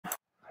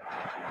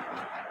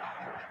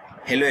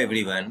Hello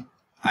everyone,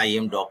 I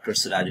am Dr.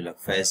 Sirajul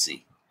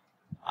Faisi.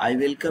 I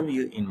welcome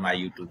you in my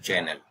YouTube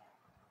channel.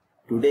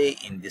 Today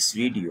in this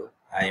video,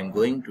 I am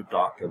going to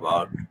talk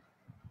about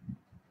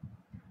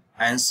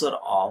answer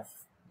of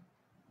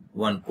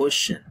one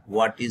question,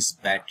 what is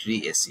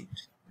battery acid?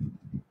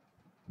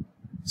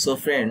 So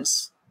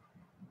friends,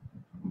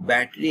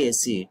 battery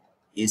acid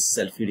is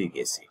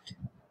sulfuric acid,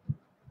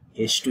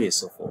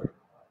 H2SO4.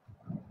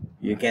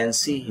 You can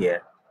see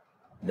here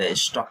the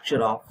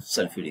structure of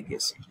sulfuric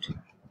acid.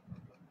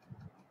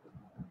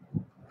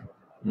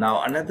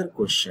 Now another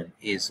question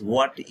is,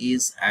 what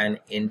is an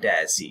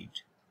antacid?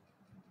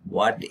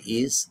 What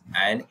is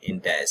an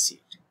antacid?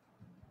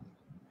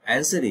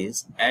 Answer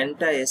is,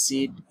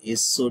 antacid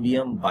is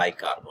sodium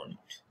bicarbonate,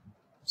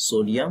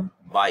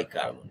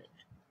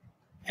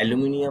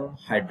 aluminum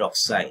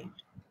hydroxide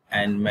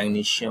and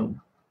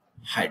magnesium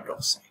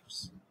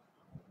hydroxides.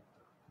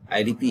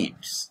 I repeat,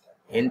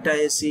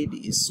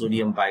 antacid is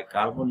sodium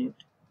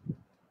bicarbonate,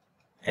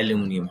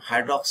 aluminum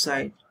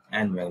hydroxide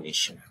and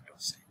magnesium hydroxide.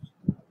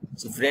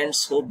 So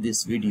friends, hope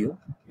this video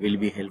will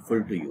be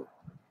helpful to you.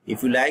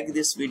 If you like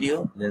this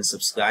video, then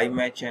subscribe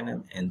my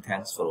channel and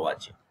thanks for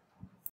watching.